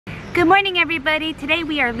Good morning everybody. Today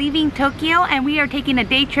we are leaving Tokyo and we are taking a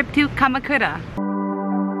day trip to Kamakura.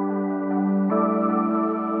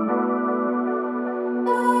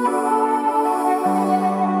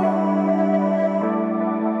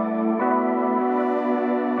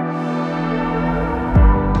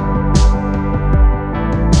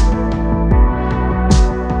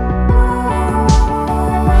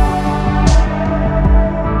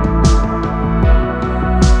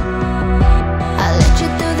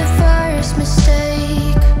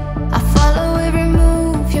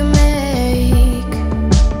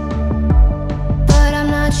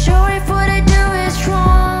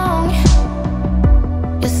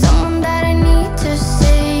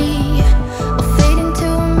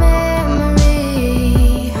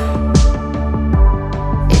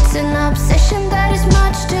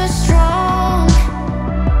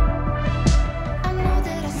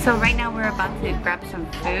 So right now we're about to grab some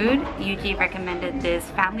food. Yuji recommended this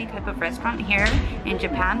family type of restaurant here in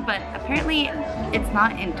Japan, but apparently it's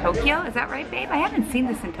not in Tokyo. Is that right, babe? I haven't seen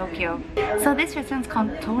this in Tokyo. So this restaurant's called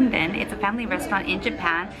Tonden. It's a family restaurant in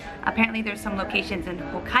Japan. Apparently there's some locations in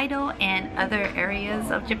Hokkaido and other areas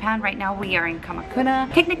of Japan. Right now we are in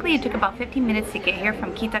Kamakura. Technically it took about 15 minutes to get here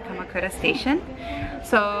from kita-kamakura station.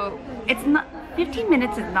 So it's not 15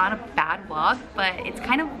 minutes is not a bad walk, but it's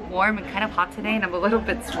kind of warm and kind of hot today and I'm a little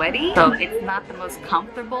bit sweaty. So it's not the most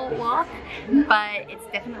comfortable walk, but it's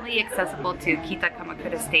definitely accessible to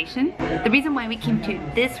kita-kamakura station. The reason why we came to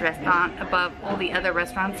this restaurant above all the other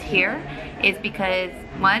restaurants here is because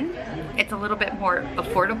one, it's a little bit more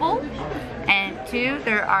affordable, and two,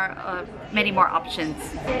 there are many more options.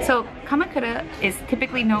 So Kamakura is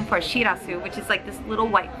typically known for shirasu, which is like this little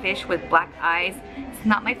white fish with black eyes. It's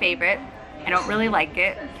not my favorite. I don't really like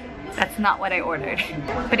it. That's not what I ordered.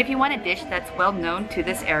 But if you want a dish that's well known to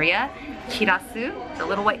this area, shirasu, the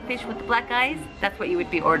little white fish with the black eyes, that's what you would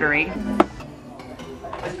be ordering.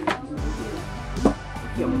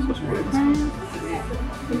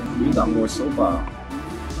 We got more soba.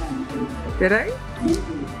 Did I?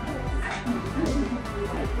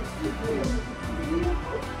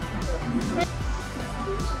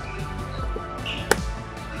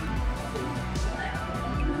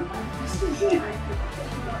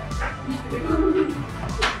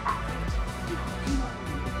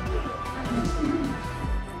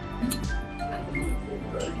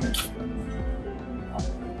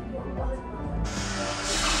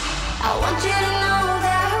 I want you to know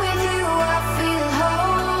that with you I feel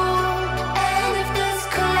whole. And if this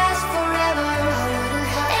could last forever, I wouldn't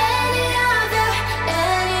have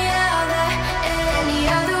any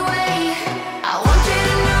other way. I want you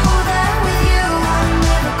to know that with you I'm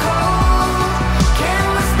never cold. Can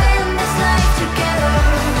we spend this life together?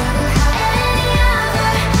 Any other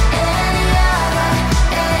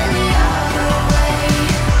way.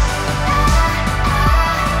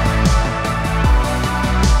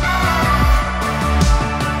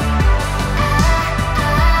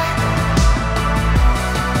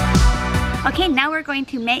 Okay, now we're going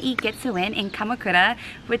to Meigetsuin in Kamakura,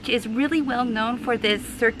 which is really well known for this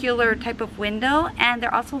circular type of window, and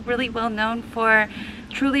they're also really well known for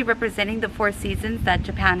truly representing the 4 seasons that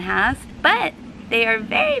Japan has. But they are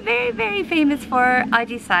very famous for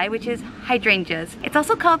ajisai, which is hydrangeas. It's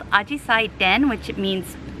also called ajisai den, which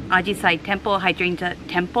means ajisai temple, hydrangea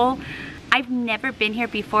temple. I've never been here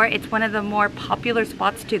before. It's one of the more popular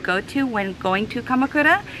spots to go to when going to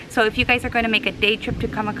Kamakura. So if you guys are going to make a day trip to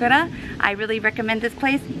Kamakura, I really recommend this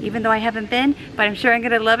place, even though I haven't been, but I'm sure I'm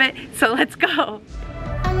going to love it. So let's go.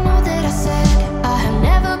 I know that I said I have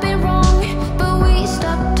never been wrong, but we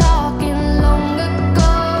stopped talking long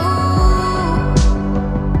ago.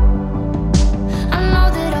 I know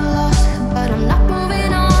that I lost, but I'm not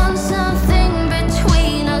moving on. Something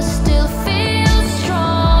between us still feels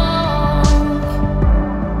strong.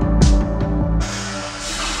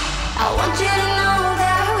 I want you to know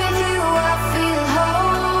that with you I feel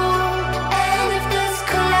whole. And if this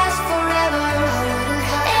could last forever, I wouldn't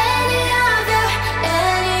have any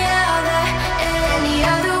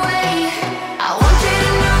other way. I want you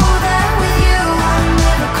to know that with you I'm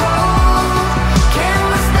never cold. Can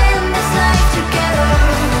we spend this life together?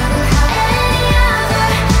 Any other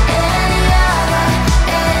way.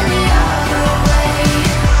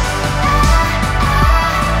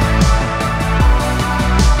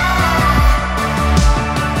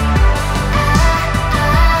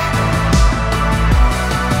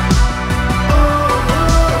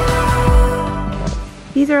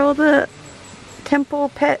 These are all the temple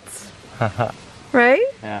pets, right?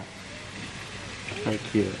 Yeah. How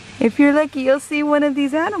cute. If you're lucky, you'll see one of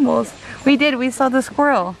these animals. We did, we saw the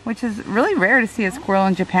squirrel, which is really rare to see a squirrel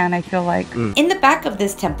in Japan, I feel like. In the back of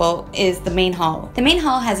this temple is the main hall. The main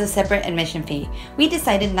hall has a separate admission fee. We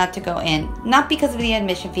decided not to go in, not because of the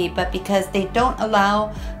admission fee, but because they don't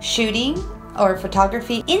allow shooting or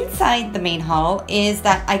photography. Inside the main hall is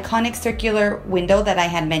that iconic circular window that I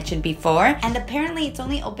had mentioned before, and apparently it's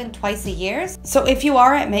only open twice a year. So if you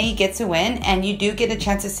are at Meigetsuin and you do get a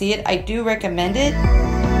chance to see it, I do recommend it.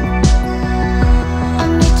 I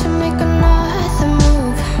need to make another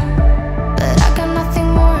move, but I got nothing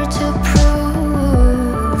more to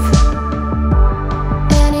prove.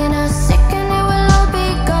 And in a second it will all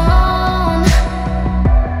be gone,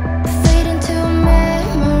 fade into a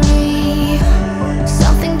memory,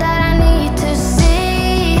 something that I need to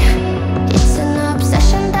see. It's an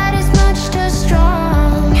obsession that is much too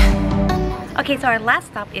strong. Okay, so our last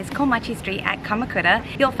stop is Komachi Street at Kamakura.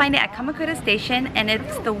 You'll find it at Kamakura Station, and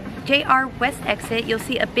it's the JR West exit. You'll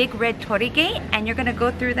see a big red torii gate, and you're gonna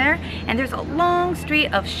go through there, and there's a long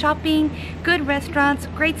street of shopping, good restaurants,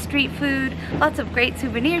 great street food, lots of great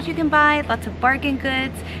souvenirs you can buy, lots of bargain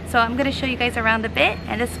goods. So I'm gonna show you guys around a bit,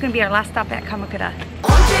 and this is gonna be our last stop at Kamakura.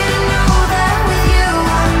 Want you to know that with you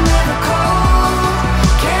I'm never cold.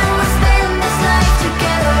 Can we spend this life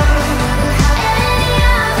together?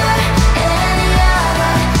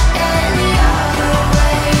 Any other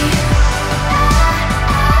way.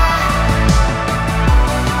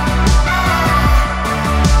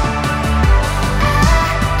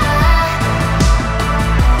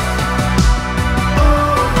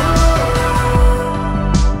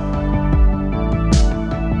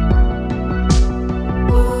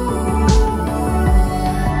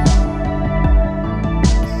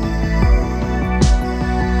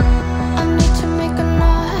 I need to make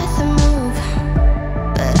another move,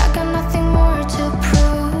 but I got nothing more to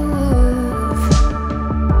prove.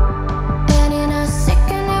 And in a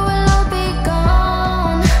second it will all be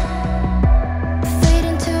gone, fade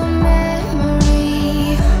into a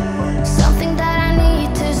memory, something that I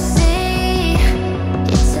need to see.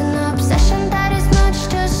 It's an obsession that is much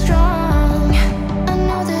too strong. I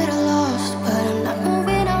know that I lost, but I'm not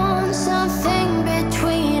moving on. Something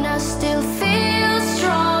between us still feels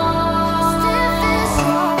strong.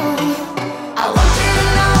 I want you to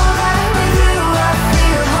know that with you I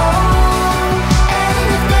feel home. And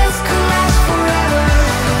if this could last forever,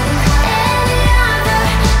 any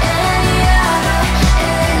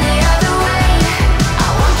other way. I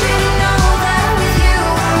want you to know that with you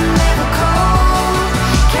I'm never cold.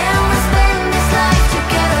 Can we spend this life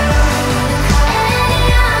together?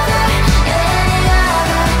 Any other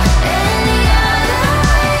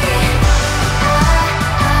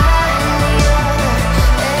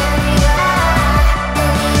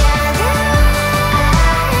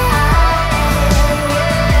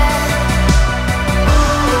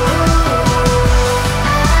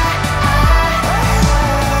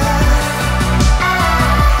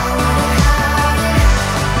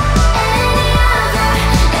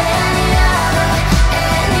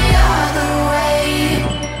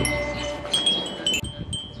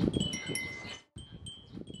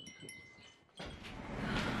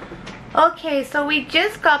Okay, so we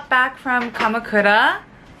just got back from Kamakura.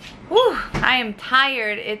 Whew, I am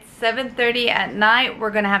tired. It's 7:30 at night.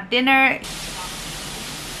 We're gonna have dinner.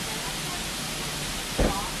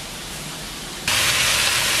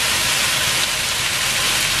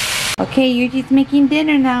 Okay, Yuji's making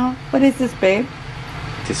dinner now. What is this, babe?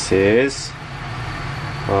 This is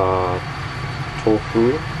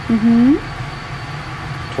tofu.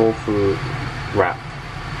 Tofu wrap.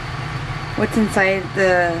 What's inside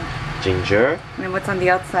the... Ginger. And what's on the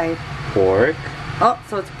outside? Pork. Oh,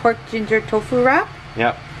 so it's pork ginger tofu wrap?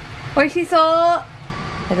 Yep. Oishiso!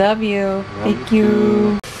 I love you. Thank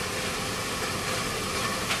you.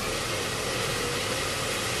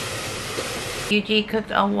 Yuji cooked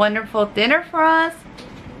a wonderful dinner for us.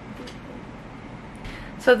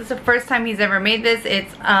 So this is the first time he's ever made this.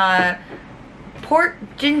 It's pork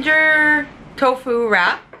ginger tofu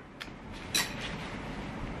wrap.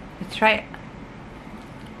 Let's try it.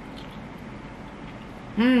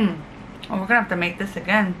 Oh, we're gonna have to make this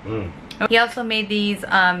again. He also made these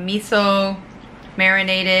miso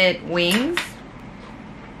marinated wings.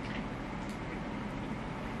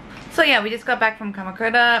 So yeah, we just got back from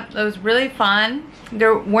Kamakura. It was really fun.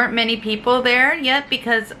 There weren't many people there yet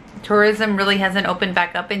because tourism really hasn't opened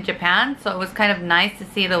back up in Japan. So it was kind of nice to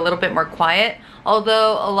see it a little bit more quiet.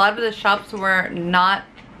 Although a lot of the shops were not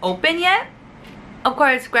open yet. Of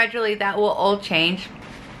course, gradually that will all change.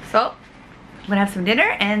 So I'm gonna have some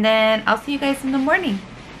dinner and then I'll see you guys in the morning.